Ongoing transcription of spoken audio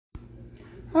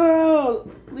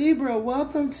Hello, Libra.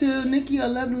 Welcome to Nikki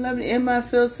 1111 in My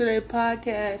Fields Today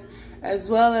podcast, as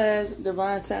well as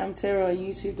Divine Time Tarot at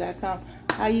YouTube.com.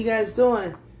 How you guys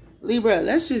doing? Libra,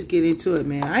 let's just get into it,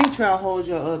 man. I ain't trying to hold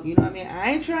y'all up, you know what I mean?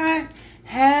 I ain't trying to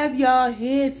have y'all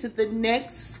here to the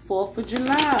next 4th of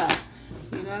July.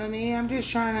 You know what I mean? I'm just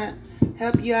trying to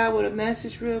help you out with a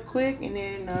message real quick, and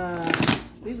then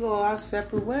we go our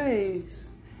separate ways.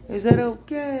 Is that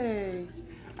okay?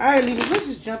 All right, Libra, let's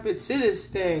just jump into this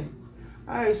thing.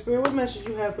 All right, Spirit, what message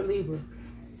you have for Libra?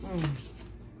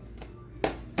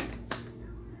 All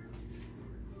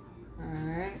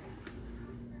right.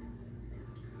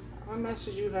 What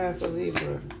message you have for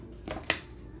Libra?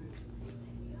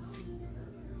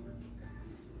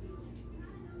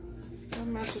 What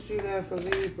message you have for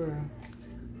Libra?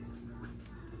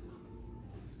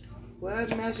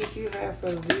 What message you have for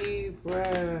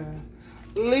Libra?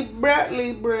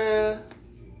 Libra.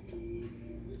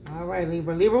 All right,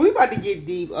 Libra, we about to get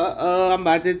deep. I'm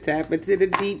about to tap into the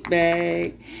deep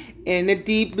bag in the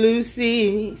deep blue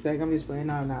sea. It's like I'm just playing.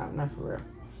 No, not for real.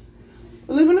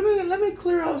 But Libra, let me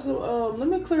clear out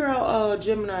some.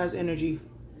 Gemini's energy.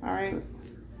 All right,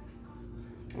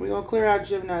 we're gonna clear out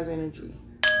Gemini's energy.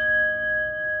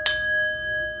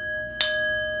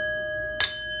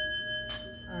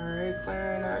 All right,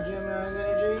 clearing out Gemini's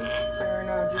energy. Clearing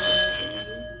out Gemini's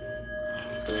energy.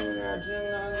 Clearing out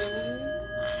Gemini's energy.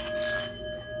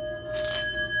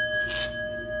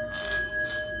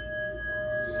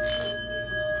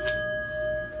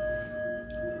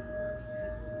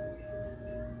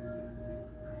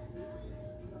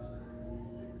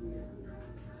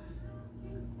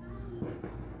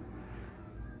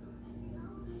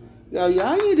 Yo,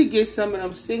 y'all need to get some of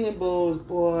them singing bowls,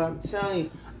 boy. I'm telling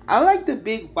you. I like the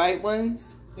big white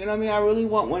ones. You know what I mean? I really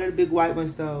want one of the big white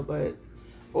ones, though.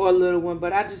 Or a little one.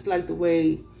 But I just like the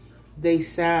way they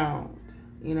sound.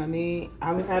 You know what I mean?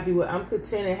 I'm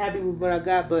content and happy with what I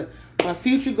got. But my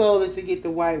future goal is to get the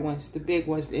white ones, the big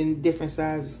ones, in different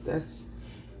sizes.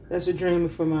 That's a dream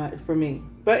for me.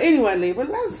 But anyway, Libra,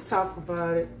 let's talk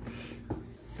about it.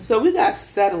 So we got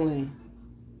settling.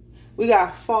 We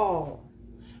got fall.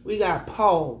 We got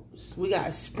pause, we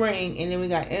got spring, and then we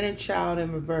got inner child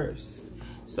in reverse.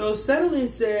 So settling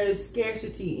says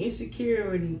scarcity,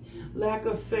 insecurity, lack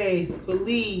of faith,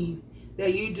 believe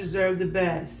that you deserve the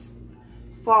best.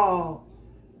 Fall,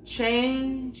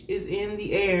 change is in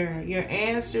the air. Your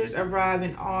answers arrive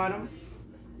in autumn.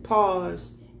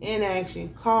 Pause,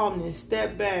 inaction, calmness,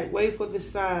 step back, wait for the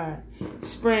sign.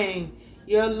 Spring,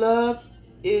 your love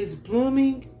is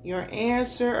blooming. Your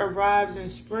answer arrives in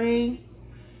spring.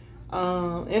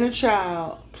 Inner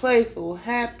child, playful,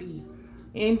 happy,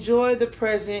 enjoy the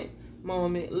present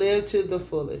moment, live to the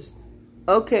fullest.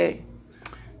 Okay,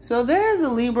 so there's a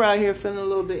Libra out here feeling a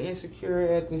little bit insecure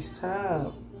at this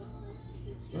time.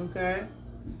 Okay.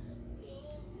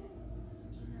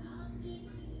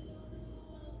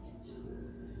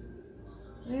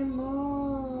 And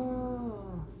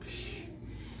more.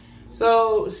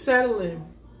 So settling.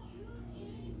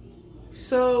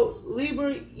 So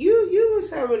Libra, you was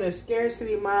having a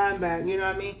scarcity mind back, you know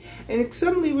what I mean? And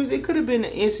some Libras, it could have been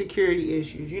insecurity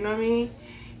issues, you know what I mean?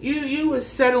 You was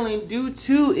settling due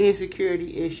to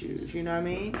insecurity issues, you know what I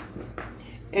mean?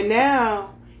 And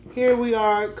now, here we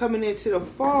are coming into the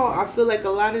fall. I feel like a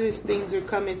lot of these things are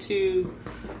coming to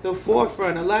the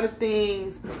forefront. A lot of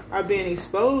things are being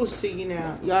exposed to you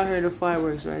now. Y'all heard the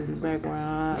fireworks right in the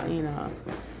background, you know.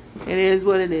 It is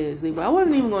what it is, Libra. I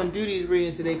wasn't even going to do these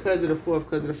readings today because of the 4th,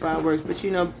 because of the fireworks. But, you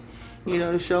know,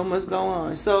 the show must go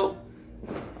on. So,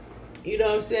 you know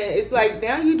what I'm saying? It's like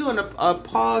now you're doing a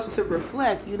pause to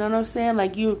reflect. You know what I'm saying?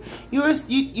 Like the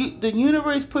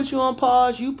universe put you on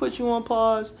pause. You put you on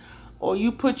pause. Or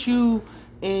you put you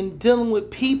in dealing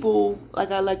with people,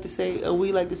 like I like to say, or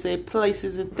we like to say,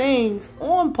 places and things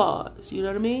on pause. You know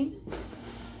what I mean?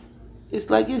 It's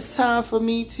like it's time for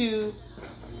me to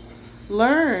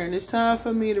learn. It's time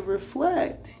for me to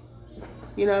reflect.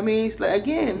 You know what I mean? It's like,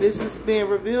 again, this is being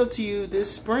revealed to you this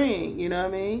spring. You know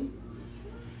what I mean?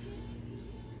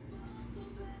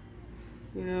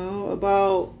 You know,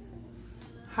 about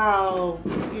how,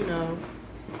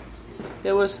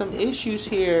 there were some issues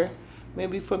here,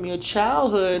 maybe from your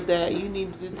childhood, that you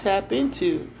needed to tap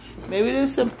into. Maybe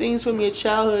there's some things from your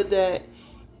childhood that,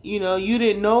 you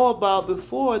didn't know about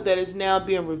before that is now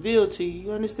being revealed to you.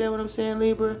 You understand what I'm saying,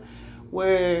 Libra?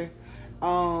 Where,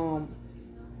 for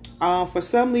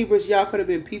some Libras, y'all could have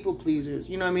been people pleasers.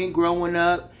 You know what I mean? Growing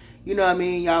up, you know what I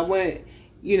mean? Y'all went,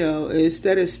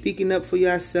 instead of speaking up for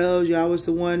yourselves, y'all was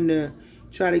the one to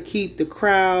try to keep the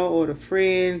crowd or the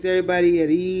friends, everybody at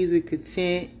ease and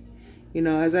content. You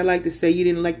know, as I like to say, you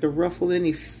didn't like to ruffle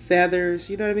any feathers.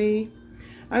 You know what I mean?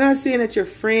 I'm not saying that your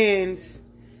friends,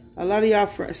 a lot of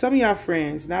y'all, some of y'all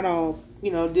friends, not all,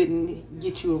 you know, didn't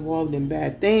get you involved in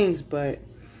bad things, but,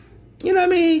 you know what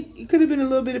I mean? It could have been a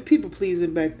little bit of people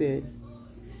pleasing back then.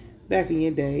 Back in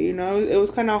your day, you know, it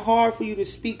was kind of hard for you to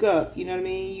speak up. You know what I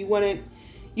mean? You wanted,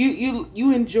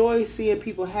 you enjoy seeing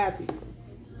people happy.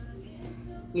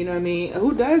 You know what I mean?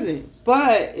 Who doesn't?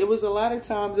 But it was a lot of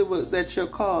times it was at your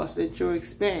cost, at your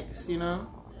expense. You know,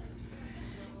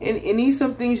 and these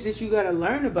some things that you got to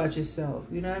learn about yourself.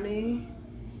 You know what I mean?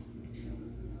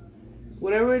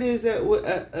 Whatever it is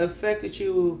that affected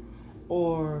you,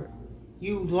 or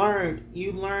you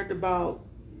learned about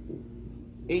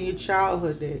in your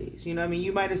childhood days. You know what I mean?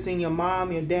 You might have seen your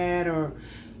mom, your dad, or,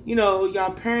 you know,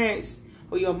 your parents,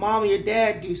 or your mom or your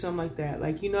dad do something like that.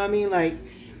 Like, you know what I mean? Like,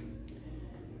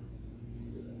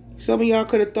 some of y'all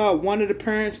could have thought one of the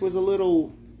parents was a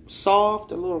little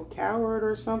soft, a little coward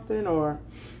or something, or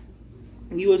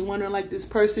you was wondering, like, this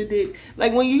person did,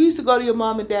 like, when you used to go to your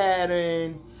mom and dad,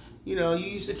 and, you know, you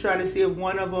used to try to see if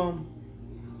one of them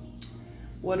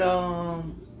would,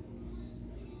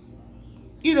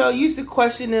 you know, used to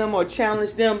question them or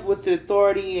challenge them with the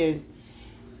authority,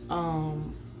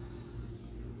 and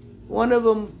one of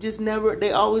them just never,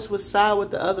 they always would side with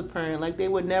the other parent. Like, they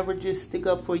would never just stick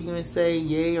up for you and say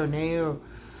yay or nay or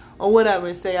whatever,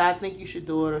 and say, I think you should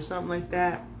do it, or something like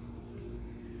that.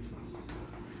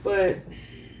 But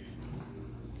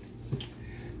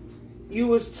you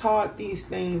was taught these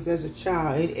things as a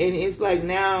child, and it's like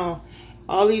now,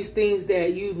 all these things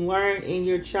that you learned in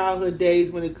your childhood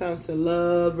days when it comes to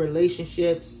love,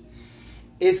 relationships,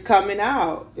 is coming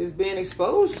out. It's being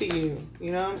exposed to you.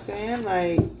 You know what I'm saying?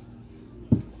 Like,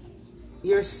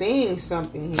 you're seeing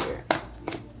something here.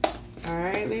 All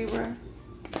right, Libra?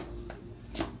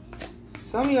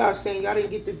 Some of y'all saying y'all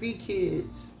didn't get to be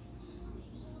kids.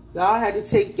 Y'all had to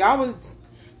take, y'all was,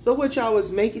 so what y'all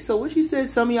was making, so what you said,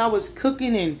 some of y'all was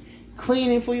cooking and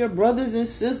cleaning for your brothers and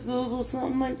sisters or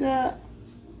something like that?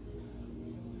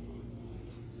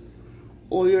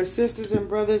 Or your sisters and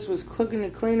brothers was cooking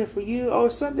and cleaning for you, or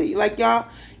something. Like, y'all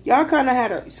kind of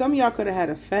had some of y'all could have had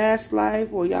a fast life,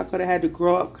 or y'all could have had to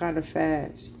grow up kind of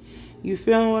fast. You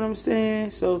feel what I'm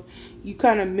saying? So you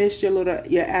kind of missed your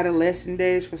adolescent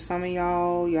days for some of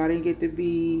y'all. Y'all didn't get to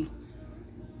be,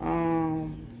 I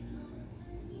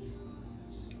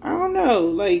don't know,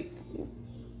 like,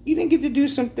 you didn't get to do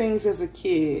some things as a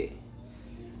kid,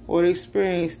 or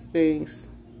experience things.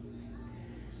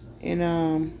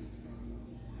 And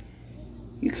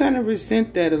you kind of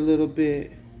resent that a little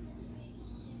bit.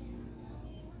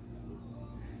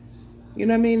 You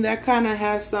know what I mean? That kind of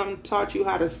has something taught you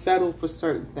how to settle for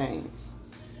certain things.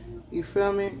 You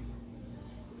feel me?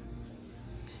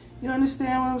 You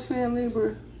understand what I'm saying,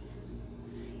 Libra?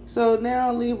 So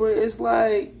now, Libra, it's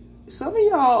like some of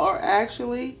y'all are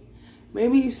actually,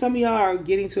 maybe some of y'all are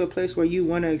getting to a place where you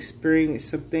want to experience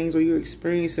some things, or you're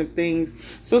experiencing some things.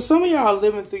 So some of y'all are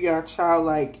living through your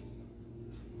childlike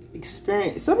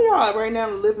experience. Some of y'all right now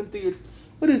are living through your,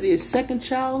 what is it, your second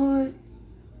childhood?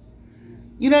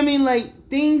 You know what I mean? Like,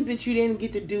 things that you didn't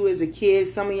get to do as a kid,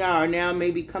 some of y'all are now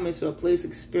maybe coming to a place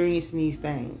experiencing these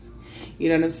things. You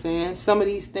know what I'm saying? Some of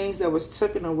these things that was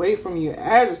taken away from you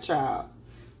as a child,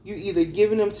 you either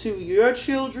giving them to your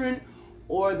children,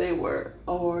 or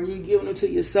you giving them to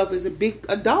yourself as a big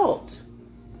adult.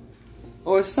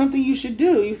 Or it's something you should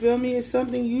do. You feel me? It's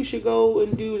something you should go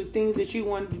and do, the things that you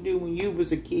wanted to do when you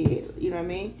was a kid. You know what I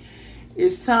mean?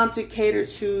 It's time to cater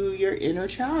to your inner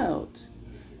child.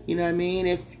 You know what I mean?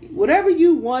 If whatever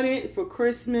you wanted for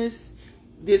Christmas,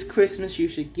 this Christmas you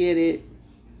should get it.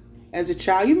 As a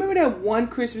child, you remember that one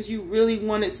Christmas you really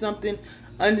wanted something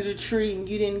under the tree and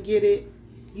you didn't get it?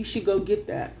 You should go get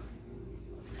that.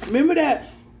 Remember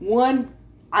that one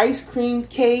ice cream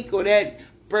cake or that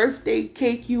birthday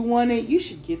cake you wanted? You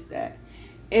should get that.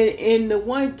 And the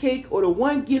one cake or the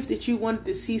one gift that you wanted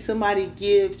to see somebody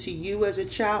give to you as a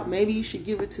child, maybe you should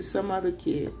give it to some other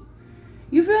kid.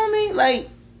 You feel me? Like,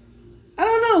 I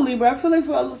don't know, Libra. I feel like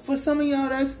for some of y'all,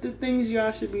 that's the things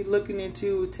y'all should be looking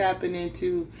into, tapping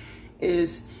into,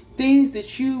 is things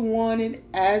that you wanted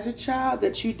as a child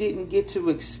that you didn't get to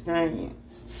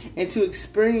experience. And to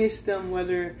experience them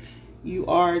whether you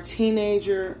are a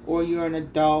teenager or you're an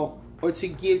adult, or to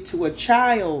give to a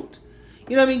child.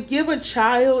 You know what I mean? Give a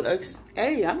child,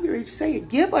 hey, I'm ready to say it.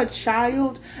 Give a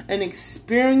child an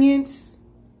experience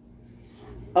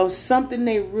of something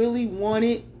they really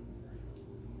wanted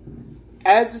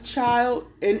as a child,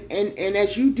 and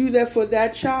as you do that for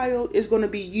that child, it's going to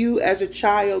be you as a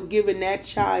child giving that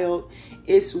child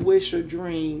its wish or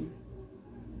dream.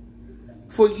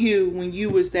 for you when you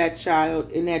was that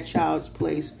child, in that child's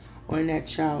place or in that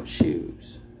child's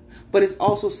shoes. But it's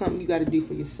also something you got to do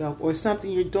for yourself, or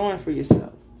something you're doing for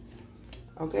yourself.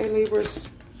 Okay, Libras?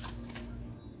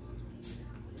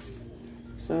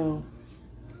 So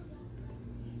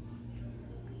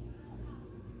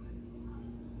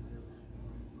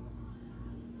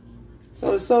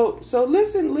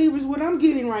listen, Libras, what I'm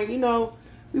getting right, you know,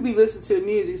 we be listening to the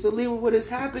music. So Libra, what is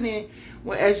happening,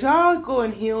 as y'all go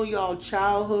and heal y'all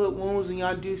childhood wounds and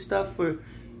y'all do stuff for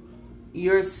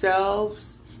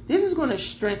yourselves, this is going to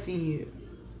strengthen you.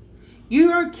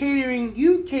 You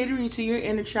catering to your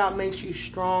inner child makes you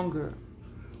stronger.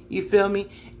 You feel me?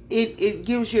 It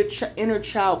gives your inner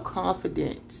child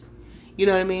confidence. You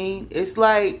know what I mean? It's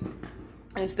like,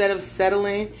 instead of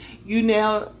settling, you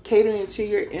now catering to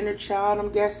your inner child,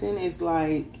 I'm guessing, is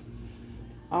like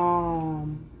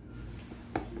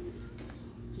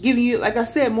giving you, like I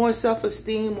said, more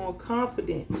self-esteem, more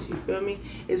confidence. You feel me?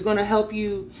 It's going to help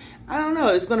you. I don't know.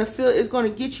 It's going to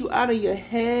get you out of your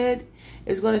head.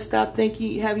 It's going to stop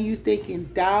having you thinking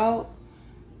doubt.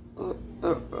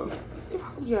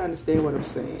 You understand what I'm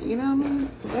saying? You know what I mean?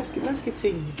 Let's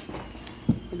continue.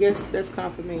 I guess that's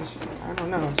confirmation. I don't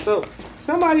know. So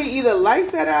somebody either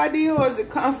likes that idea or is it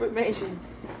confirmation?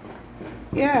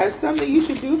 Yeah, it's something you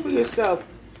should do for yourself.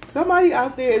 Somebody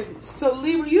out there so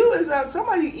Libra,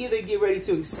 somebody either get ready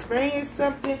to experience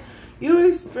something. You're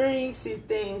experiencing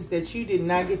things that you did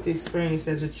not get to experience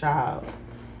as a child.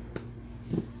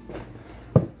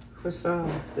 For some,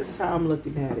 this is how I'm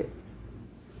looking at it.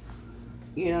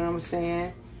 You know what I'm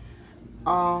saying?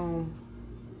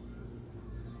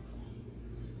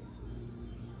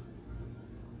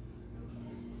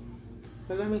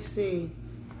 But let me see.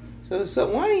 So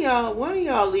one of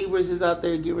y'all Libras is out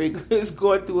there is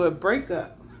going through a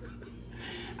breakup.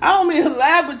 I don't mean to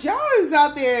laugh, but y'all is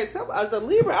out there. As a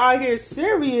Libra out here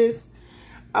serious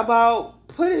about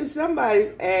putting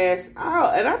somebody's ass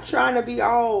out, and I'm trying to be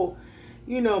all,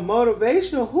 you know,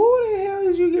 motivational. Who the hell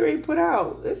did you get ready to put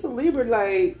out? It's a Libra,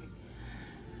 like,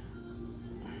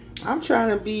 I'm trying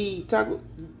to be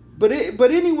but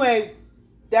anyway,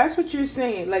 that's what you're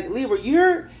saying. Like, Libra,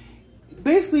 you're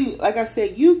basically, like I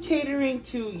said, you catering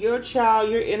to your child,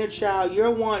 your inner child, your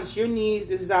wants, your needs,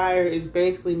 desire is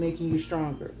basically making you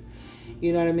stronger.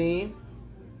 You know what I mean?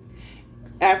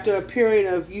 After a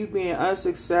period of you being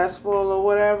unsuccessful or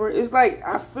whatever, it's like,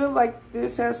 I feel like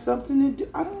this has something to do,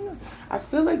 I don't know. I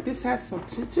feel like this has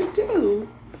something to do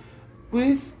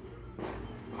with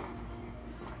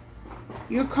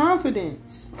your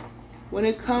confidence when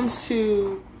it comes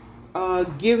to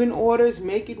giving orders,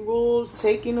 making rules,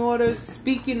 taking orders,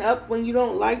 speaking up when you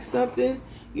don't like something.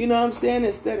 You know what I'm saying?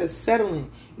 Instead of settling.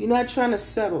 You're not trying to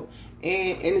settle.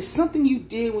 And it's something you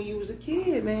did when you was a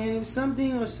kid, man. It was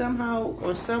something or somehow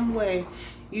or some way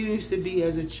you used to be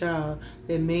as a child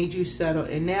that made you settle.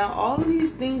 And now all of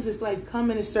these things is like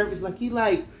coming to surface. Like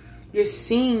you're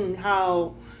seeing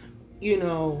how, you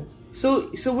know. So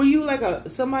were you like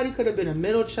somebody could have been a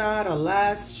middle child, a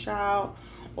last child,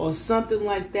 or something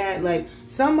like that. Like,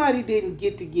 somebody didn't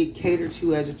get catered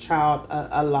to as a child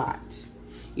a lot.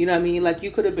 You know what I mean? Like,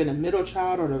 you could have been a middle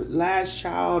child or the last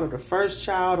child or the first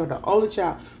child or the only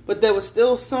child. But there was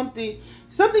still something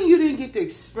you didn't get to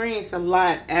experience a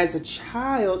lot as a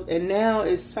child. And now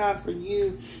it's time for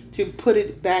you to put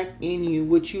it back in you,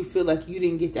 what you feel like you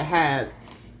didn't get to have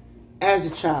as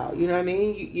a child. You know what I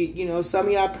mean? You know, some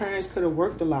of y'all parents could have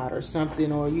worked a lot or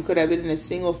something. Or you could have been in a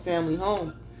single family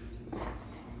home.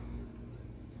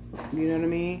 You know what I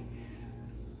mean?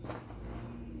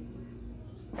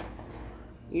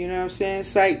 You know what I'm saying?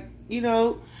 It's like, you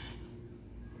know,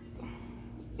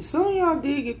 some of y'all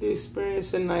did get to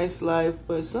experience a nice life,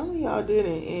 but some of y'all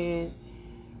didn't. And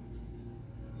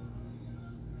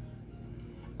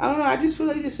I don't know, I just feel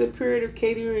like it's a period of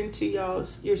catering to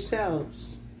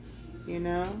yourselves. You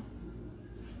know?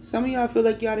 Some of y'all feel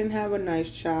like y'all didn't have a nice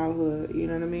childhood. You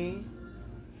know what I mean?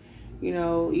 You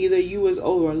know, either you was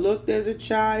overlooked as a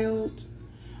child,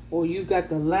 or you got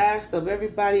the last of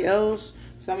everybody else.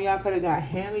 Some of y'all could have got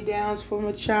hand-me-downs from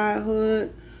a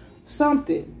childhood.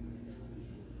 Something.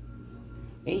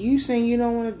 And you saying you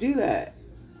don't want to do that.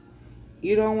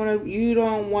 You don't want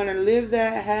to live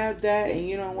that, have that, and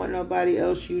you don't want nobody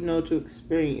else you know to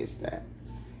experience that.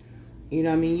 You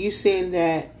know what I mean? You saying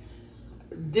that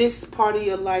this part of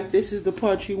your life, this is the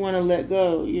part you want to let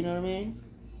go. You know what I mean?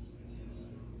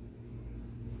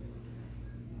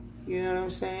 You know what I'm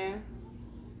saying?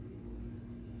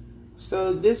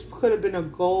 So this could have been a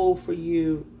goal for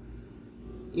you,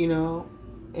 you know,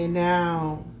 and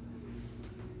now,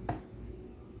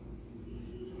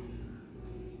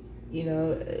 you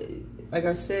know, like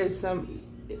I said,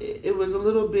 it was a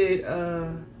little bit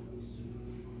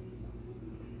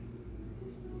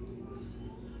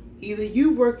either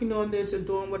you working on this or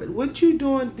doing what you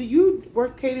doing. Do you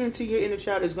work catering to your inner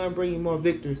child is going to bring you more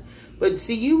victories? But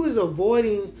see, you was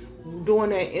avoiding doing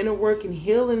that inner work and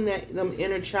healing them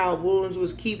inner child wounds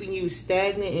was keeping you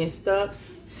stagnant and stuck,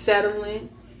 settling.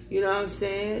 You know what I'm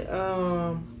saying?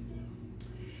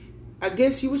 I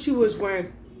guess you was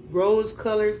wearing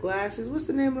rose-colored glasses. What's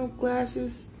the name of those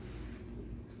glasses?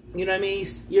 You know what I mean?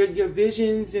 Your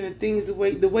visions and the things, the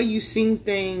way you seen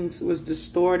things was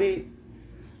distorted.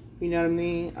 You know what I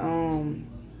mean?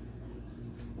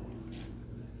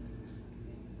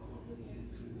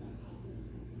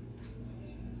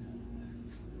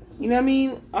 You know what I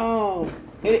mean?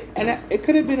 It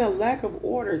could have been a lack of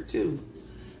order too.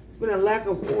 It's been a lack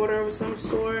of order of some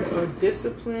sort or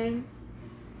discipline.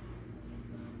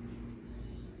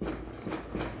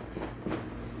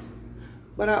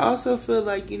 But I also feel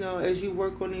like, you know, as you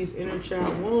work on these inner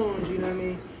child wounds, you know what I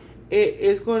mean?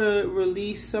 It's going to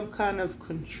release some kind of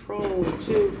control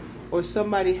too, or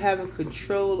somebody having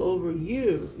control over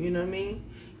you. You know what I mean?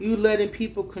 You letting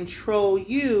people control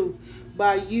you.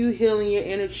 By you healing your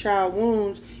inner child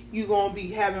wounds, you're going to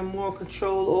be having more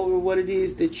control over what it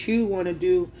is that you want to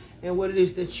do and what it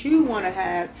is that you want to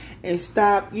have, and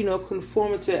stop, you know,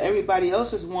 conforming to everybody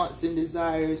else's wants and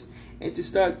desires, and to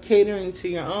start catering to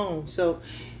your own. So,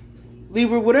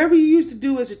 Libra, whatever you used to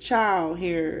do as a child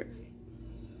here,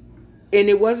 and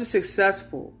it wasn't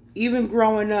successful, even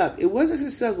growing up, it wasn't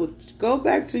successful. Go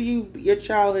back to your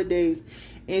childhood days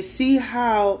and see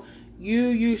how you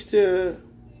used to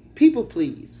people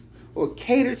please or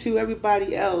cater to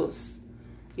everybody else.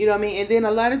 You know what I mean? And then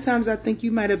a lot of times I think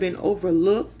you might have been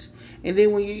overlooked. And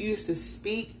then when you used to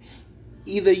speak,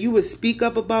 either you would speak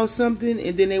up about something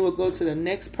and then they would go to the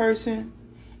next person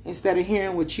instead of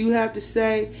hearing what you have to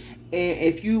say. And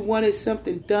if you wanted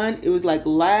something done, it was like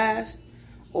last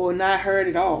or not heard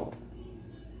at all.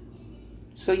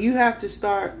 So you have to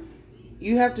start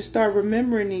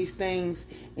remembering these things,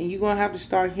 and you're going to have to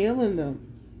start healing them.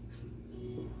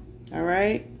 All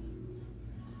right?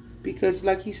 Because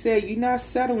like you said, you're not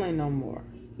settling no more.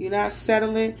 You're not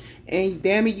settling, and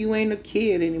damn it, you ain't a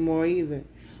kid anymore either.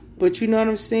 But you know what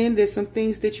I'm saying? There's some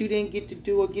things that you didn't get to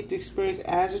do or get to experience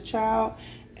as a child,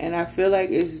 and I feel like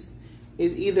it's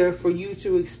either for you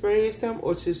to experience them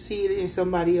or to see it in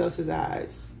somebody else's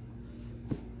eyes.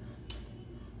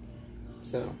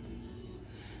 So,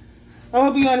 I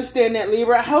hope you understand that,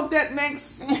 Libra. I hope that makes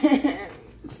sense.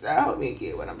 I hope you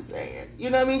get what I'm saying. You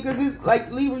know what I mean? Because it's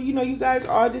like, Libra, you know, you guys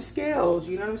are the scales.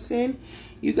 You know what I'm saying?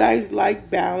 You guys like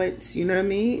balance. You know what I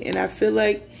mean? And I feel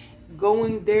like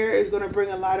going there is going to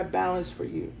bring a lot of balance for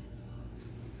you.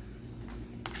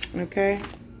 Okay?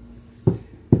 All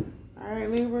right,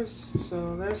 Libras.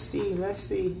 So, let's see.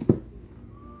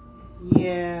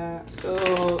 Yeah.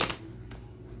 So,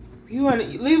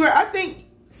 Libra, I think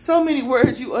so many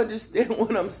words you understand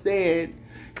what I'm saying.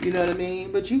 You know what I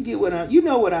mean? But you get you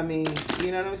know what I mean.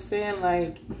 You know what I'm saying?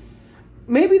 Like,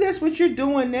 maybe that's what you're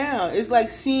doing now. It's like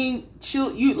seeing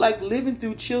you like living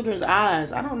through children's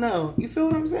eyes. I don't know. You feel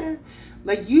what I'm saying?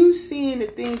 Like you seeing the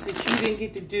things that you didn't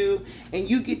get to do, and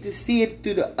you get to see it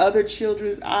through the other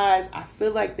children's eyes. I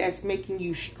feel like that's making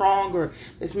you stronger.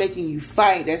 That's making you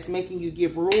fight. That's making you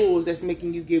give rules. That's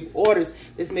making you give orders.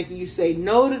 That's making you say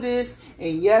no to this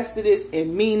and yes to this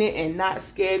and mean it and not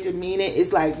scared to mean it.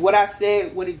 It's like what I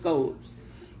said, what it goes.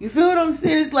 You feel what I'm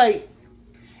saying?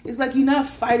 It's like you're not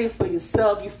fighting for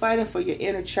yourself. You're fighting for your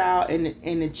inner child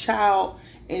and the child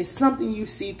and something you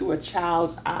see through a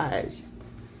child's eyes.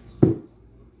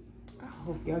 I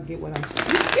hope y'all get what I'm saying.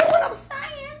 You get what I'm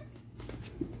saying?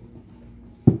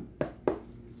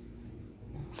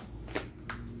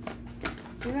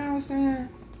 You know what I'm saying?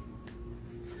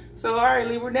 So, all right,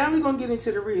 Libra, now we're going to get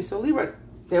into the read. So, Libra,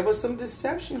 there was some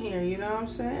deception here. You know what I'm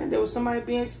saying? There was somebody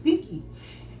being sneaky.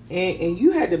 And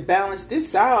you had to balance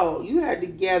this out. You had to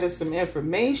gather some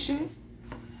information.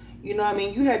 You know what I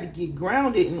mean? You had to get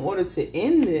grounded in order to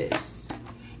end this.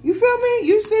 You feel me?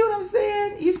 You see what I'm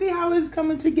saying? You see how it's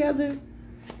coming together?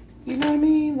 You know what I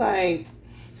mean? Like,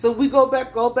 so we go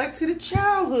back to the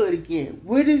childhood again.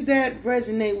 Where does that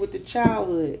resonate with the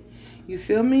childhood? You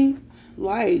feel me?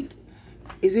 Like,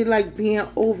 is it like being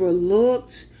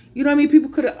overlooked? You know what I mean? People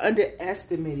could have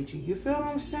underestimated you. You feel what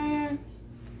I'm saying?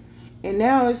 And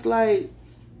now it's like,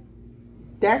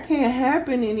 that can't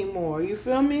happen anymore. You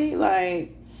feel me?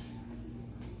 Like,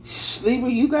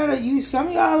 Libra, some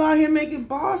of y'all out here making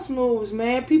boss moves,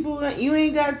 man. People, you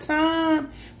ain't got time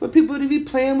for people to be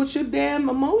playing with your damn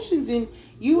emotions, and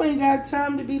you ain't got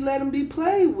time to be let them be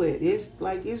played with. It's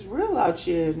like, it's real out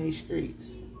here in these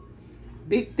streets.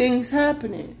 Big things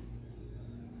happening.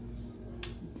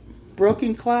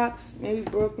 Broken Clocks. Maybe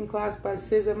Broken Clocks by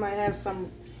SZA might have some.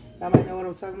 Y'all might know what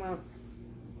I'm talking about.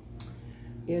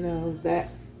 You know,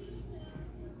 that.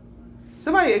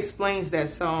 Somebody explains that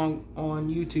song on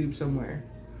YouTube somewhere.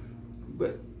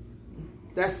 But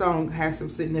that song has some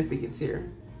significance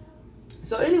here.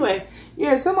 So anyway,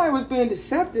 yeah, somebody was being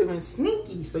deceptive and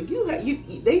sneaky. So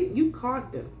you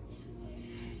caught them.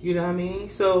 You know what I mean?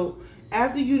 So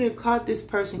after you done caught this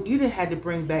person, you done had to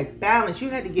bring back balance. You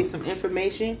had to get some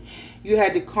information. You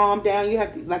had to calm down. You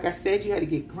had to, like I said, you had to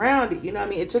get grounded. You know what I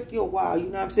mean? It took you a while. You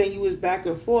know what I'm saying? You was back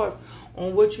and forth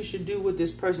on what you should do with this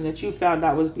person that you found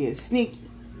out was being sneaky.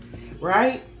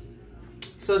 Right?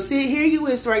 So see, here you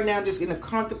is right now just in a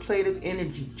contemplative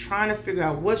energy, trying to figure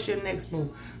out what's your next move.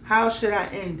 How should I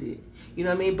end it? You know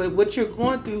what I mean? But what you're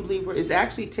going through, Libra, is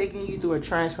actually taking you through a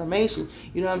transformation.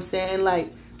 You know what I'm saying?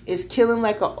 Like, it's killing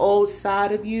like an old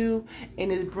side of you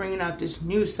and it's bringing out this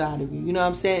new side of you. You know what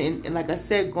I'm saying? And like I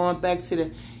said, going back to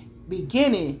the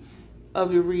beginning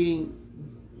of your reading,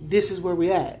 this is where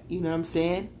we're at. You know what I'm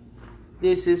saying?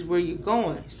 This is where you're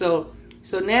going. So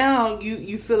now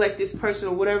you feel like this person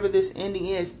or whatever this ending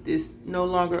is no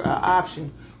longer an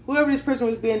option. Whoever this person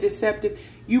was being deceptive,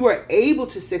 you were able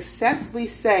to successfully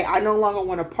say, I no longer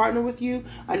want to partner with you.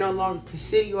 I no longer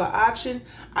consider you an option.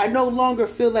 I no longer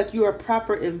feel like you're a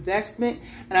proper investment.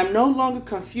 And I'm no longer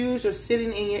confused or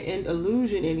sitting in your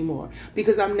illusion anymore.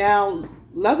 Because I'm now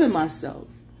loving myself.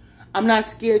 I'm not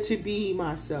scared to be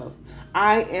myself.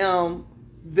 I am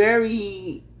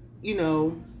very, you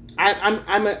know,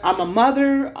 I'm a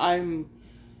mother.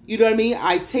 You know what I mean?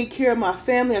 I take care of my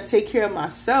family. I take care of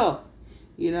myself.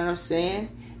 You know what I'm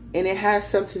saying? And it has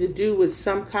something to do with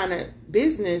some kind of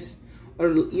business, or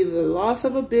either the loss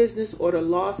of a business or the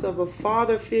loss of a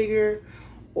father figure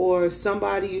or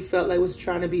somebody you felt like was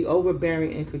trying to be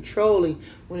overbearing and controlling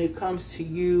when it comes to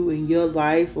you and your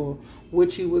life or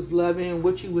what you was loving and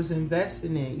what you was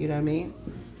investing in. You know what I mean?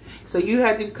 So you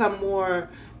had to become more,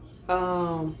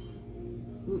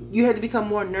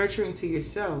 nurturing to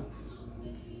yourself.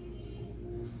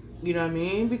 You know what I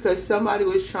mean? Because somebody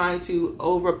was trying to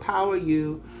overpower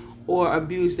you or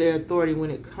abuse their authority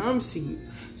when it comes to you.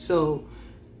 So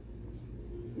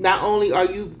not only are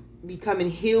you becoming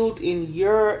healed in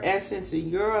your essence and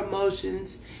your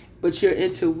emotions, but your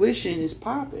intuition is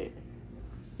popping.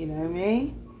 You know what I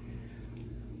mean?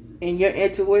 And your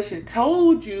intuition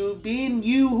told you, being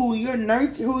you who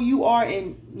you are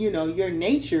in, you know, your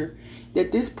nature,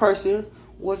 that this person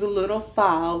was a little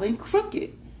foul and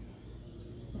crooked.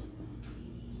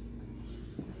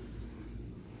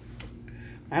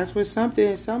 That's when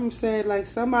some said, like,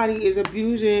 somebody is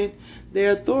abusing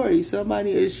their authority.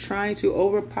 Somebody is trying to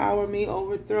overpower me,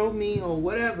 overthrow me, or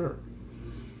whatever.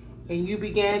 And you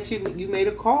made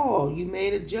a call. You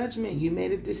made a judgment. You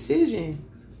made a decision.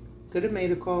 Could have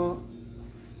made a call.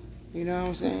 You know what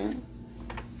I'm saying?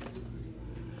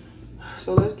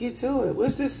 So let's get to it.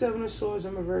 What's this Seven of Swords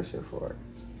in reverse here for?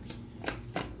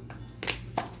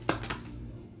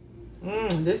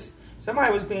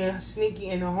 Somebody was being sneaky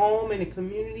in a home, in a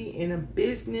community, in a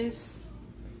business.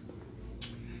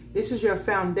 This is your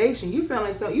foundation. You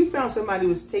found somebody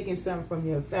was taking something from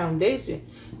your foundation.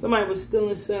 Somebody was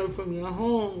stealing something from your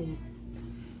home.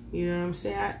 You know what I'm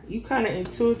saying? You kind of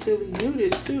intuitively knew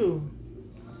this too.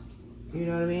 You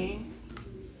know what I mean?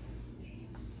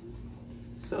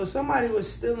 So somebody was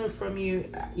stealing from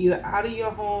you, either out of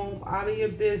your home, out of your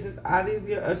business, out of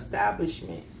your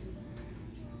establishment,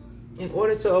 in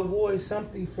order to avoid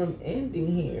something from ending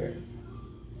here.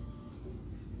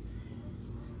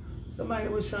 Somebody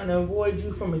was trying to avoid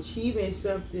you from achieving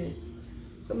something.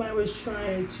 Somebody was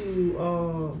trying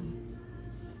to,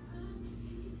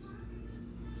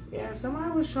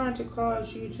 somebody was trying to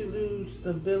cause you to lose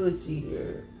stability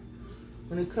here.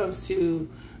 When it comes to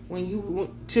where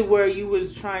you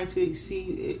was trying to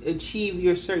achieve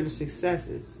your certain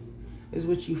successes. Is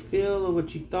what you feel or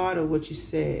what you thought or what you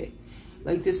said.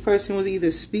 Like, this person was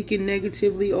either speaking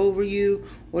negatively over you,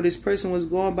 or this person was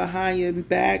going behind your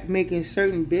back, making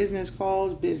certain business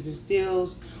calls, business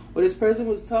deals, or this person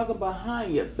was talking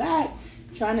behind your back,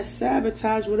 trying to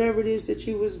sabotage whatever it is that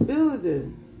you was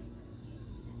building.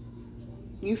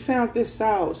 You found this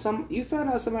out. You found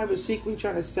out somebody was secretly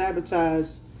trying to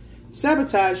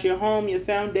sabotage your home, your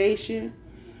foundation,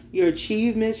 your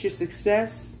achievements, your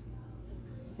success,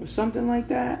 or something like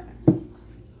that.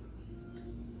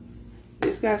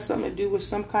 It's got something to do with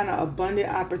some kind of abundant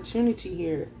opportunity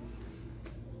here.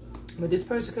 But this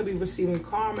person could be receiving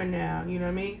karma now, you know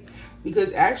what I mean?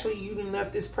 Because actually you didn't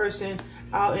left this person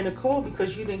out in the cold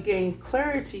because you didn't gain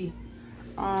clarity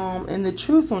and the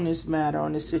truth on this matter,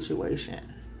 on this situation.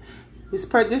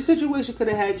 This situation could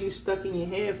have had you stuck in your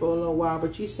head for a little while,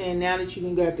 but you saying now that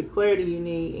you got the clarity you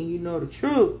need and you know the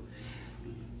truth,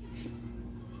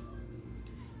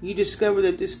 you discover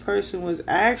that this person was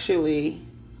actually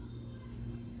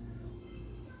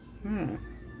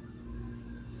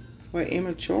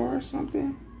immature or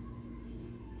something.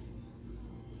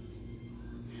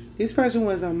 This person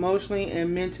was emotionally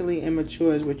and mentally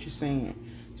immature is what you're saying,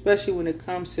 especially when it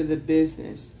comes to the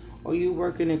business or you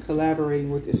working and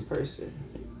collaborating with this person.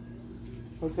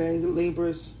 Okay,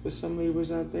 Libras, for some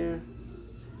Libras out there.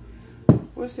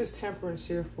 What's this Temperance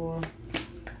here for?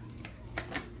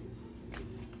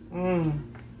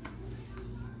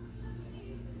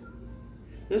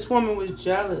 This woman was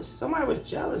jealous. Somebody was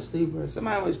jealous, Libra.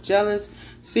 Somebody was jealous,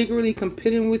 secretly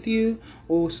competing with you,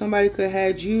 or somebody could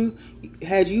had you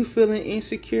feeling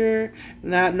insecure,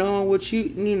 not knowing what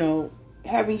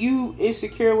having you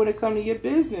insecure when it comes to your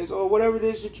business or whatever it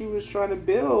is that you was trying to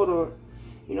build, or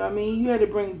you had to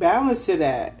bring balance to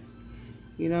that.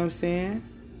 You know what I'm saying?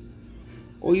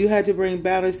 Or you had to bring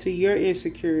balance to your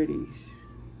insecurities.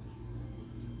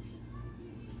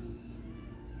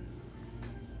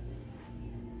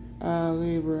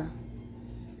 Libra.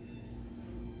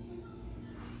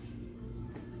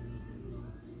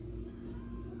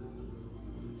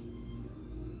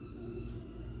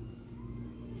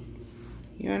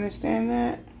 You understand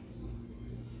that?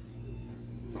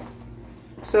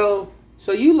 So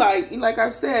you like I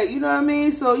said, you know what I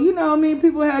mean? So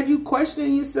people had you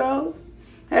questioning yourself,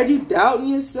 had you doubting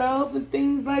yourself and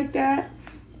things like that,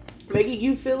 making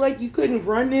you feel like you couldn't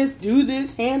run this, do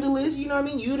this, handle this, you know what I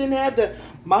mean? You didn't have the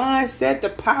mindset, the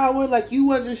power, like you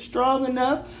wasn't strong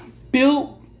enough,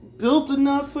 built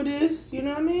enough for this, you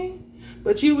know what I mean?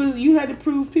 But you had to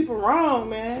prove people wrong,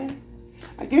 man.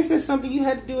 I guess that's something you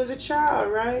had to do as a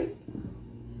child, right?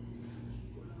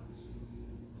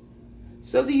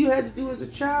 Something you had to do as a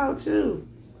child too.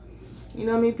 You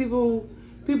know what I mean? People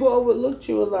overlooked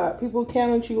you a lot. People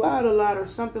counted you out a lot or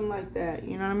something like that.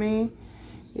 You know what I mean?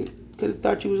 They could have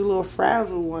thought you was a little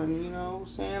fragile one, you know what I'm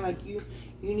saying? Like you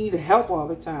needed help all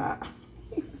the time.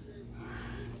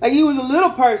 Like you was a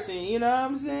little person, you know what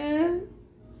I'm saying?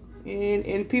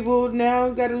 And people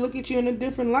now got to look at you in a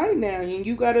different light now, and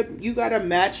you gotta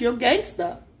match your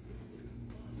gangster.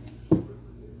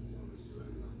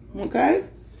 Okay?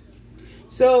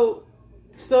 So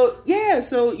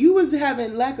you was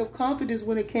having lack of confidence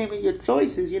when it came to your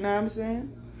choices, you know what I'm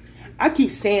saying? I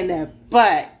keep saying that,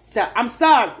 but I'm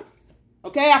sorry.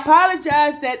 Okay, I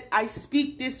apologize that I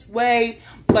speak this way,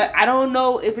 but I don't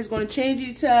know if it's going to change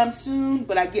anytime soon,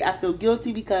 but I feel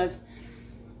guilty because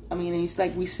it's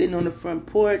like we sitting on the front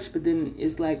porch, but then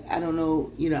it's like, I don't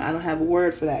know, I don't have a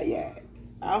word for that yet.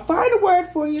 I'll find a word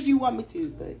for you if you want me to,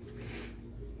 but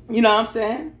you know what I'm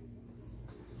saying?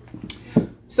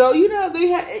 So,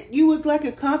 you was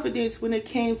lacking confidence when it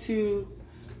came to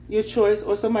your choice,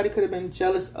 or somebody could have been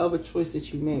jealous of a choice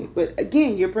that you made. But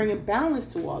again, you're bringing balance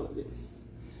to all of this.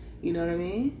 You know what I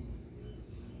mean?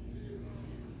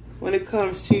 When it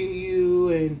comes to you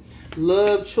and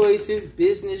love choices,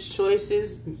 business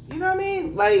choices, you know what I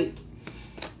mean? Like,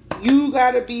 you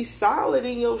gotta be solid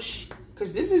in your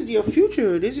because this is your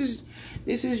future. This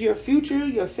is your future,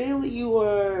 your family you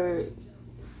are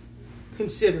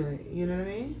considering. You know what I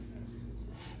mean?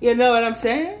 You know what I'm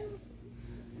saying?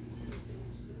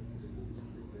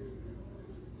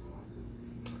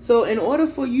 So in order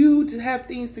for you to have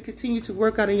things to continue to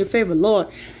work out in your favor, Lord,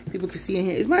 people can see in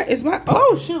here. Is my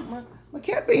oh shoot, my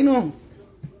cap ain't on.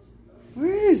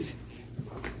 Where is it?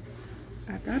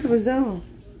 I thought it was on.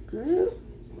 Girl.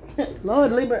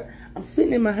 Lord, Libra, I'm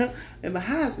sitting in my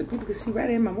house and people can see right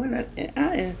in my window, and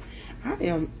I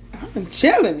am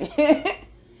chilling.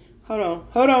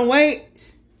 Hold on,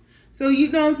 wait. So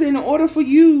you know what I'm saying? In order for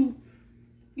you,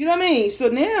 you know what I mean? So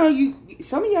now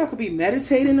some of y'all could be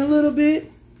meditating a little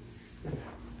bit.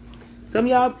 Some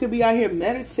of y'all could be out here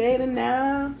meditating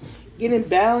now, getting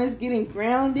balanced, getting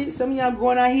grounded. Some of y'all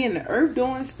going out here in the earth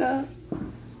doing stuff.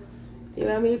 You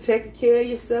know what I mean? Taking care of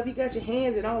yourself. You got your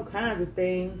hands in all kinds of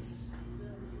things.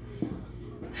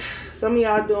 Some of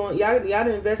y'all y'all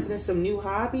invested in some new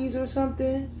hobbies or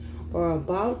something, or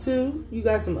about to. You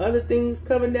got some other things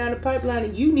coming down the pipeline,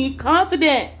 and you need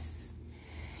confidence.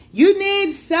 You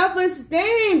need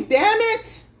self-esteem, damn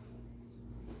it.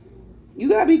 You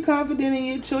got to be confident in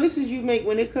your choices you make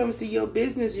when it comes to your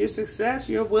business, your success,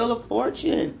 your will of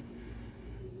fortune.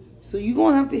 So you're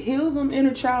going to have to heal them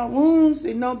inner child wounds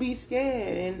and don't be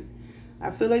scared. And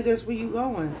I feel like that's where you're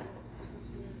going.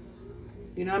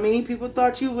 You know what I mean? People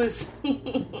thought you was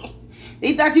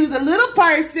They thought you was a little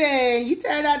person. You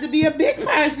turned out to be a big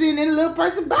person in a little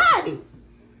person body.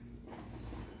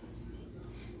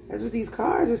 That's what these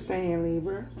cards are saying,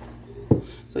 Libra.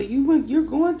 So you're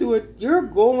going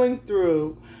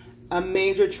through a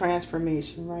major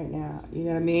transformation right now. You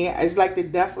know what I mean? It's like the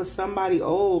death of somebody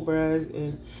old, bruh,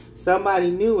 and somebody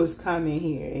new is coming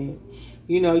here. And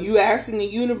you asking the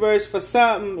universe for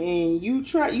something, and you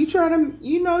try to,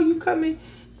 you coming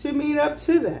to meet up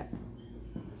to that.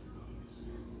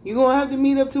 You're going to have to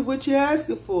meet up to what you're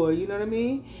asking for. You know what I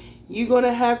mean? You're going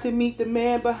to have to meet the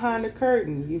man behind the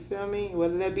curtain. You feel me?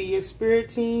 Whether that be your spirit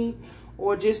team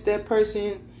or just that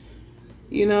person,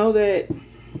 that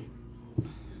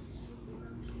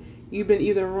you've been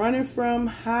either running from,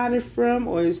 hiding from,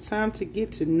 or it's time to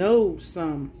get to know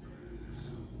some.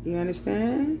 You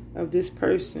understand? Of this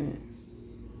person.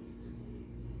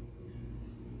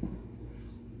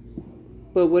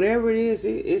 But whatever it is,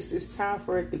 it's time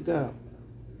for it to go.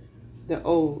 The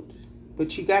old.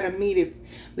 But you got to meet it.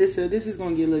 Listen, this is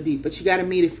going to get a little deep, but you got to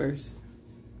meet it first.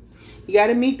 You got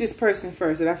to meet this person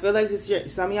first. And I feel like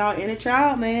some of y'all inner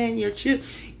child, man.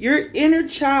 Your inner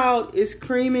child is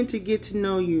screaming to get to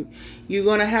know you. You're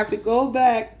going to have to go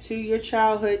back to your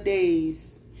childhood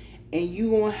days. And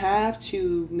you're going to have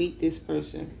to meet this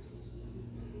person.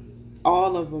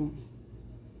 All of them.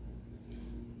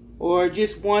 Or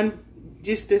just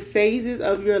the phases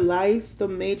of your life, the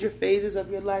major phases of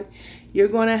your life. You're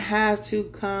going to have to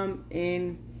come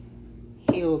and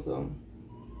heal them.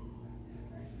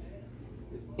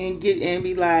 And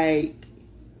be like,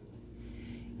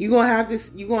 you're going to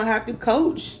have to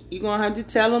coach. You're going to have to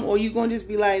tell them, or you're going to just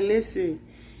be like, listen,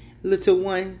 little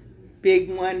one, big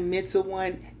one, mental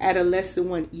one, adolescent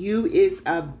one, you is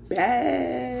a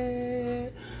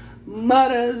bad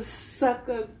mother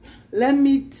sucker. Let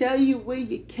me tell you where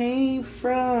you came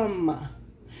from.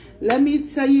 Let me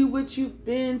tell you what you've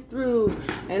been through.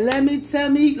 And let me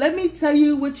tell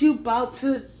you what you about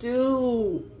to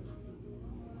do.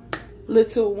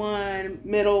 Little one,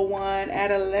 middle one,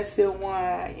 adolescent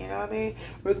one, you know what I mean?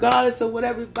 Regardless of what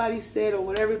everybody said or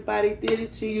what everybody did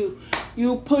it to you,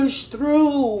 you push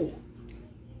through.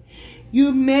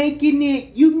 You making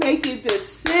it. You making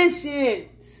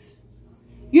decisions.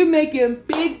 You making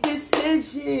big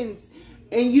decisions.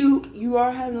 And you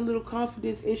are having a little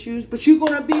confidence issues, but you're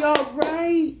going to be all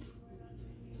right.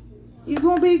 You're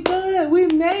going to be good. We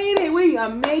made it. We are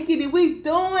making it. We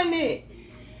doing it.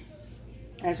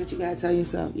 That's what you got to tell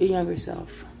yourself, your younger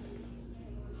self.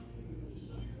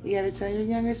 You got to tell your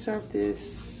younger self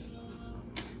this.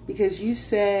 Because you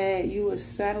said you were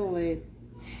settling.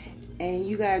 And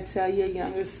you got to tell your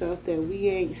younger self that we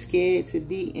ain't scared to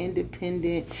be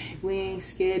independent. We ain't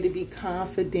scared to be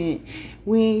confident.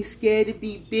 We ain't scared to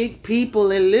be big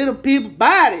people in little people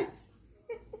bodies.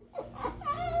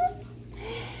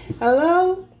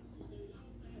 Hello?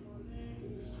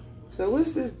 So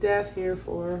what's this death here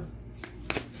for?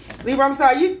 Libra, I'm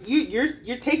sorry.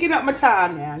 You're taking up my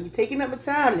time now. You're taking up my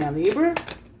time now, Libra.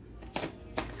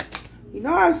 You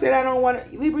know I said I don't want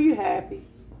to. Libra, you happy.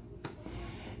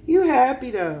 You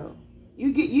happy though.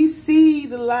 You see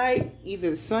the light,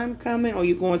 either the sun coming or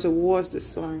you're going towards the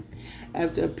sun.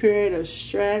 After a period of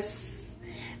stress,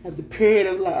 after a period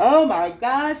of like, oh my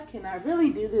gosh, can I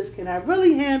really do this? Can I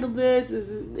really handle this?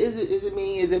 Is it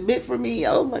me? Is it meant for me?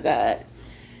 Oh my God.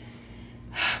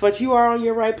 But you are on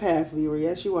your right path, Libra.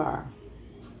 Yes, you are.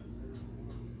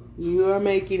 You are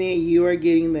making it. You are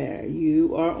getting there.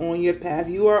 You are on your path.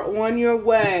 You are on your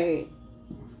way.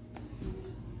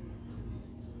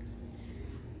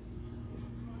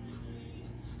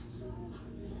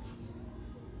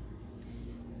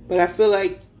 But I feel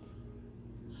like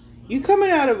you coming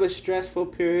out of a stressful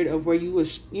period of where you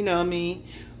was, you know what I mean,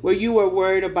 where you were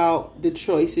worried about the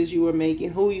choices you were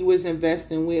making, who you was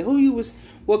investing with,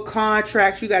 what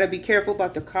contracts. You got to be careful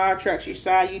about the contracts you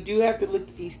sign. You do have to look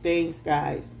at these things,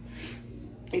 guys.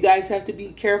 You guys have to be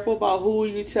careful about who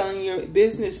you're telling your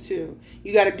business to.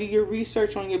 You got to do your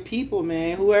research on your people,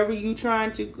 man. Whoever you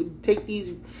trying to take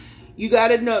these, you got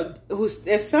to know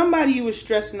there's somebody you was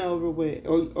stressing over with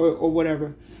or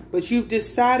whatever. But you've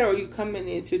decided, or you coming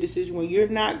into a decision where you're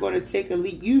not going to take a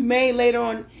leap. You may later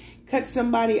on cut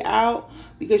somebody out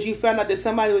because you found out that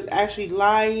somebody was actually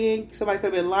lying. Somebody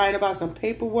could have been lying about some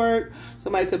paperwork.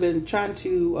 Somebody could have been trying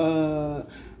to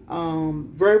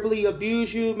verbally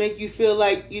abuse you, make you feel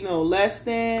like, less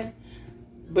than.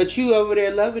 But you over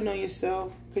there loving on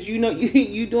yourself because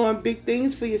you doing big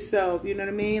things for yourself. You know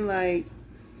what I mean? Like,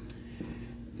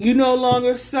 you no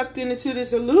longer sucked into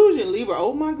this illusion, Libra.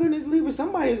 Oh my goodness, Libra.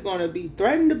 Somebody's going to be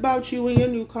threatened about you and your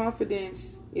new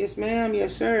confidence. Yes, ma'am.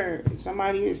 Yes, sir.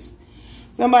 Somebody is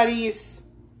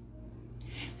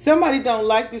Somebody don't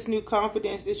like this new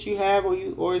confidence that you have,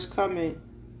 or is coming.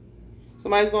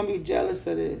 Somebody's going to be jealous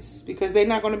of this because they're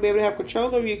not going to be able to have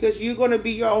control over you because you're going to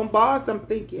be your own boss, I'm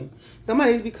thinking.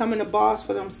 Somebody's becoming a boss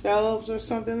for themselves or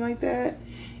something like that.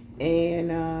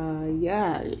 And,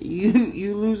 yeah,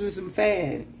 you losing some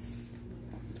fans.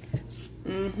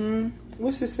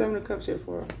 What's the Seven of Cups here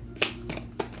for?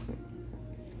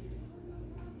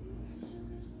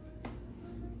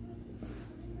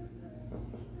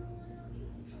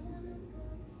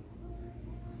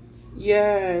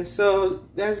 Yeah, so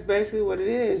that's basically what it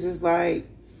is. It's like,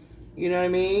 you know what I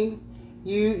mean?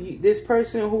 You this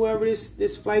person, whoever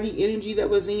this flighty energy that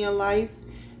was in your life,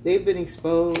 they've been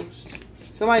exposed.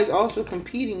 Somebody's also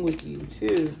competing with you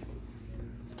too,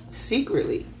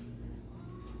 secretly.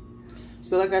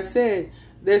 So like I said,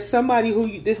 there's somebody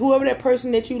whoever that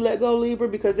person that you let go, Libra,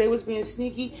 because they was being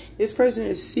sneaky, this person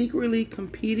is secretly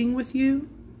competing with you.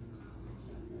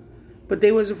 But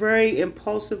they was very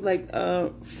impulsive, like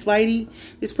flighty.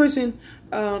 This person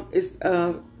is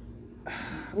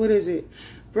what is it?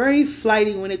 Very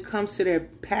flighty when it comes to their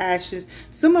passions.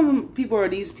 Some of them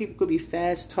these people could be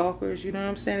fast talkers, you know what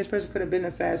I'm saying? This person could have been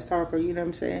a fast talker, you know what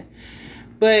I'm saying?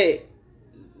 But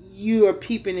you are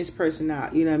peeping this person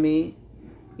out, you know what I mean?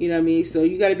 You know what I mean? So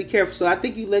you got to be careful. So I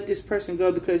think you let this person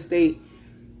go because they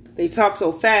talk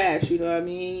so fast, you know what I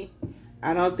mean?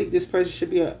 I don't think this person should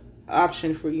be a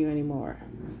option for you anymore.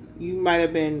 You might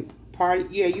have been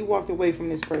you walked away from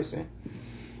this person.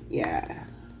 Yeah.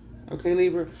 Okay,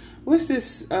 Libra. What's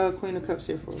this Queen of Cups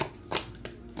here for?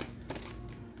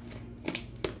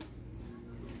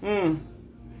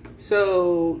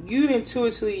 So you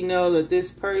intuitively know that this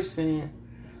person.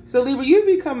 So Libra, you're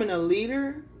becoming a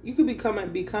leader. You could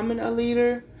becoming a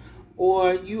leader,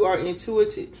 or you are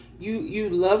intuitive. You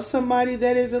love somebody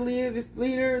that is a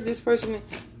leader. This person.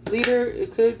 Leader,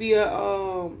 it could be a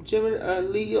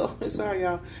Leo. Sorry,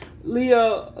 y'all.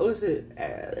 Leo, what's it?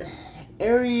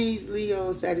 Aries,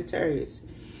 Leo, Sagittarius.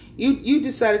 You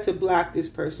decided to block this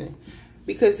person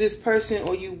because this person,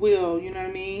 or you will, you know what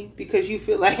I mean? Because you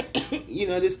feel like, you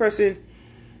know, this person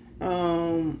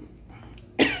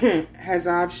has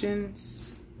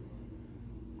options,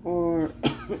 or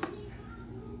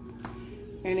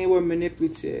and they were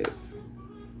manipulative.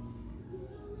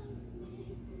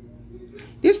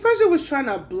 This person was trying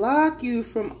to block you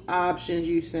from options,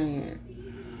 you saying.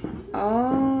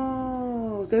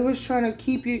 Oh, they was trying to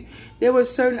keep you. There were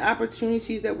certain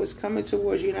opportunities that was coming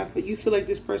towards you. And you feel like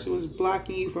this person was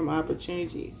blocking you from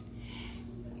opportunities.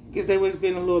 Because they was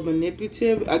being a little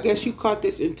manipulative. I guess you caught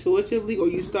this intuitively, or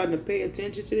you starting to pay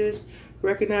attention to this.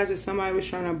 Recognize that somebody was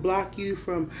trying to block you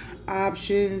from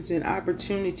options and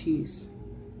opportunities.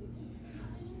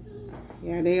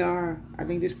 Yeah, they are. I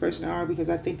think this person are, because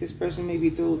I think this person may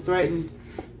be threatened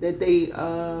that they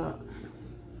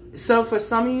so for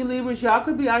some of you Libras, y'all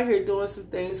could be out here doing some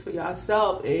things for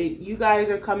yourself, and you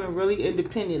guys are coming really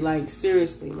independent, like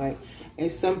seriously, like.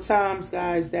 And sometimes,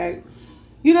 guys, that,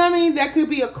 you know what I mean, that could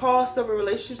be a cost of a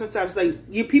relationship. Sometimes, like,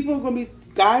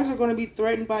 guys are gonna be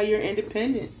threatened by your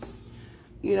independence.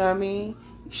 You know what I mean?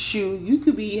 Shoot, you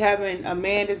could be having a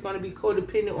man that's going to be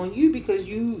codependent on you because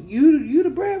you the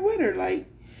breadwinner. Like,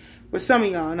 for some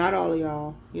of y'all, not all of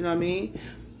y'all. You know what I mean?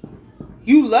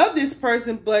 You love this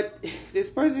person, but this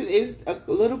person is a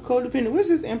little codependent. What's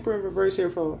this Emperor in reverse here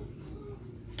for?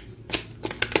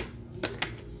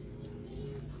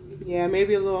 Yeah,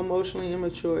 maybe a little emotionally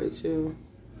immature too.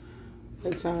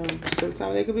 At times,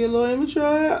 sometimes they could be a little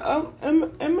immature.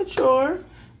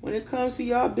 When it comes to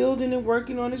y'all building and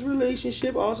working on this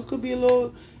relationship, also could be a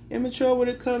little immature when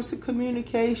it comes to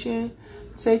communication,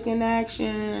 taking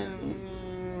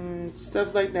action,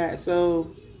 stuff like that.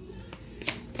 So,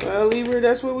 well, Libra,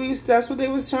 that's what they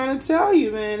was trying to tell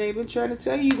you, man. They've been trying to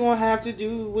tell you you're gonna have to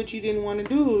do what you didn't want to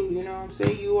do. You know what I'm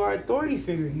saying? You are an authority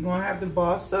figure. You're gonna have to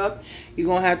boss up. You're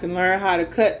gonna have to learn how to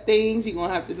cut things. You're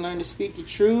gonna have to learn to speak the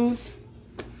truth.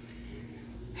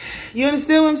 You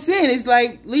understand what I'm saying? It's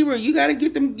like, Libra, you got to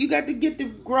get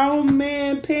the grown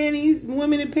man panties,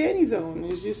 women in panties on.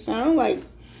 It just sound like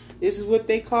this is what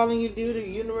they calling you to do. The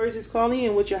universe is calling you,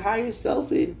 and what your higher self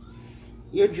and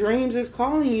your dreams is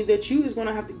calling you, that you is going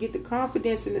to have to get the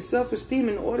confidence and the self-esteem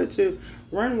in order to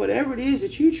run whatever it is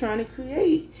that you're trying to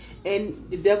create. And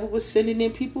the devil was sending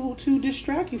in people to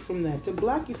distract you from that, to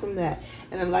block you from that.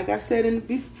 And then, like I said in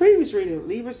the previous reading,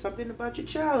 Libra, something about your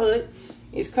childhood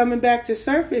is coming back to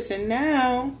surface. And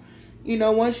now, you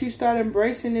know, once you start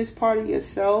embracing this part of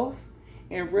yourself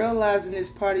and realizing this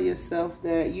part of yourself,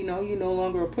 that, you know, you're no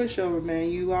longer a pushover, man.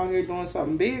 You out here doing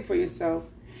something big for yourself.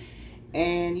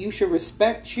 And you should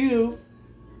respect you.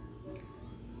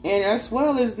 And as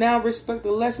well as now respect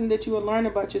the lesson that you will learn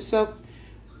about yourself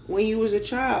when you was a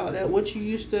child. That what you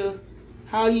used to,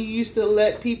 how you used to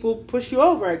let people push you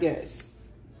over, I guess.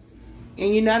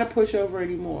 And you're not a pushover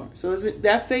anymore. So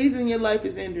that phase in your life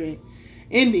is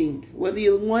ending, whether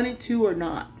you want it to or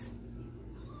not.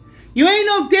 You ain't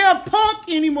no damn punk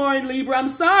anymore, Libra. I'm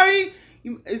sorry.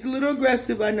 It's a little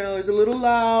aggressive, I know. It's a little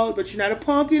loud, but you're not a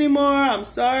punk anymore. I'm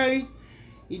sorry.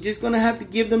 You're just going to have to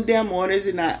give them damn orders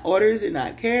and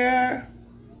not care.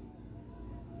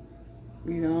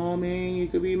 You know what I mean? You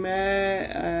could be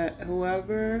mad at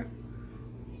whoever,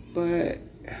 but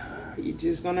you're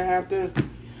just going to have to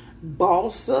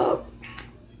boss up.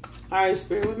 All right,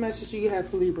 Spirit, what message do you have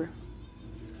for Libra?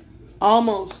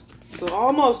 Almost. So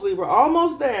almost, Libra.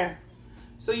 Almost there.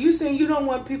 So you saying you don't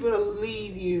want people to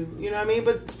leave you. You know what I mean?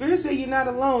 But Spirit said you're not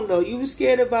alone, though. You were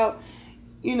scared about,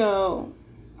 you know,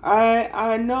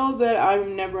 I know that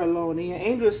I'm never alone. And your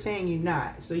angel is saying you're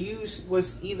not. So you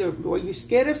were you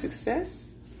scared of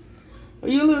success? Are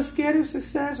you a little scared of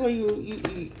success? Or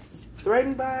you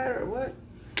threatened by it or what?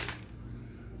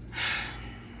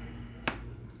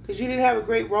 Because you didn't have a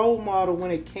great role model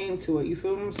when it came to it. You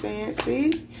feel what I'm saying?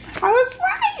 See? I was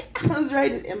right. I was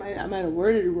right. I might have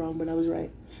worded it wrong, but I was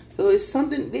right. So it's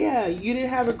something, yeah, you didn't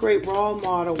have a great role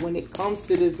model when it comes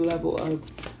to this level of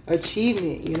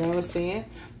achievement. You know what I'm saying?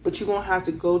 But you're going to have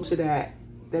to go to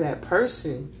that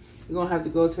person. You're going to have to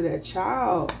go to that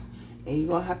child. And you're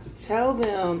going to have to tell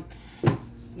them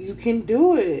you can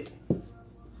do it.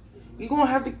 You're going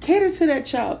to have to cater to that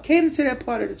child. Cater to that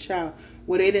part of the child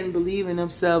where they didn't believe in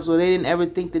themselves or they didn't ever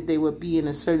think that they would be in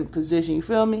a certain position. You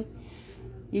feel me?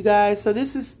 You guys, so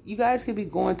you guys could be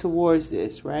going towards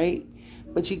this, right?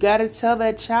 But you got to tell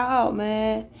that child,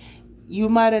 man, you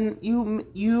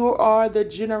are the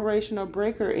generational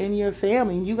breaker in your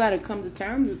family. You got to come to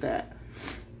terms with that.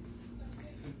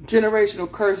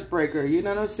 Generational curse breaker. You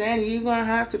know what I'm saying? You're going to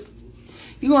have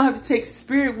to take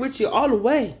spirit with you all the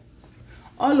way.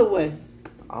 All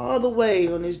the way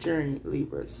on this journey,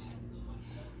 Libras.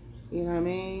 You know what I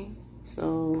mean?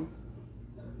 So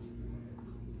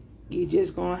you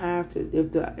just gonna have to,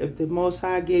 if the Most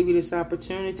High gave you this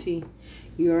opportunity,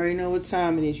 you already know what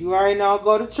time it is. You already know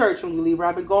go to church when you leave.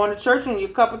 I've been going to church on you a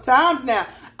couple times now.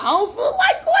 I don't feel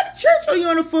like going to church on you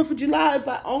on the 4th of July,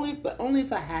 but only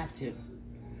if I have to.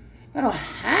 I don't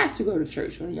have to go to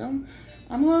church on you. I'm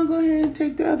gonna go ahead and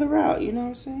take the other route. You know what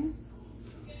I'm saying?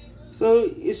 So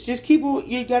it's just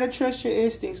you gotta trust your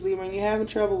instincts, Libra, and you're having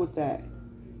trouble with that.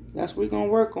 That's what we're gonna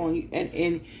work on.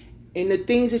 And the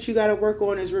things that you gotta work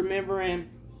on is remembering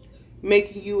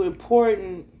making you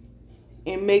important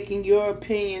and making your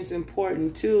opinions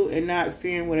important too, and not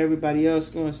fearing what everybody else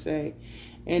is gonna say,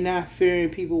 and not fearing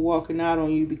people walking out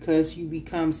on you because you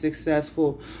become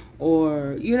successful,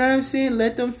 or you know what I'm saying.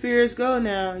 Let them fears go.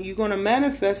 Now you're gonna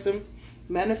manifest them.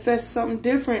 Manifest something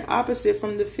different, opposite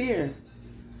from the fear.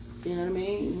 You know what I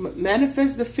mean?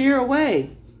 Manifest the fear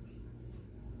away.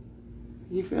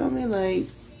 You feel me? Like,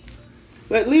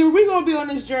 but Libra, we're going to be on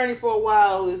this journey for a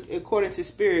while, according to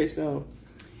Spirit. So,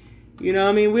 you know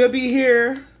what I mean? We'll be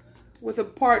here with a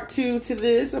part 2 to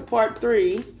this, a part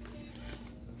 3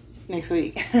 next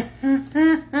week.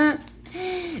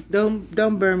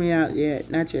 Don't burn me out yet.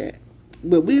 Not yet.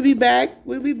 But we'll be back.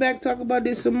 We'll be back talk about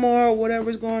this some more,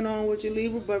 whatever's going on with you,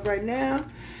 Libra. But right now,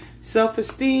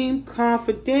 self-esteem,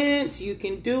 confidence, you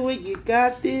can do it. You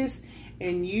got this.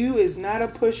 And you is not a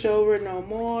pushover no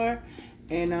more.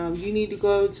 And you need to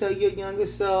go tell your younger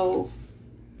self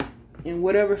in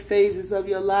whatever phases of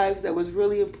your lives that was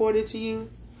really important to you.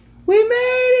 We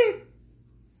made it.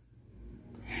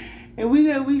 And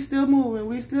we still moving.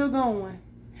 We still going.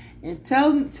 And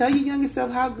tell your younger self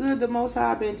how good the Most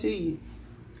High been to you.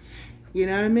 You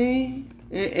know what I mean?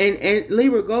 And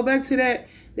Libra, go back to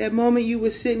that moment you were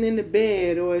sitting in the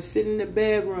bed or sitting in the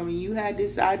bedroom and you had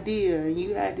this idea and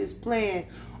you had this plan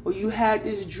or you had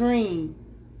this dream.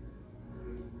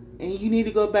 And you need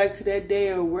to go back to that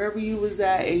day or wherever you was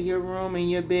at in your room, in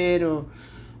your bed, or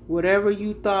whatever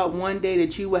you thought one day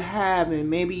that you would have, and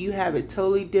maybe you have it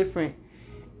totally different.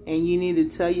 And you need to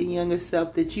tell your younger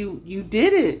self that you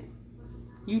did it.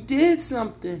 You did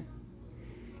something.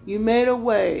 You made a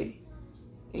way.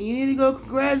 And you need to go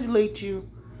congratulate you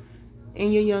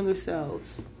and your younger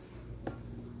selves.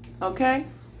 Okay?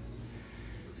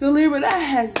 So Libra, that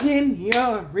has been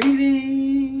your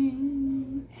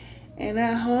reading. And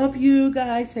I hope you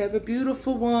guys have a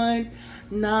beautiful one.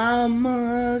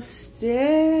 Namaste.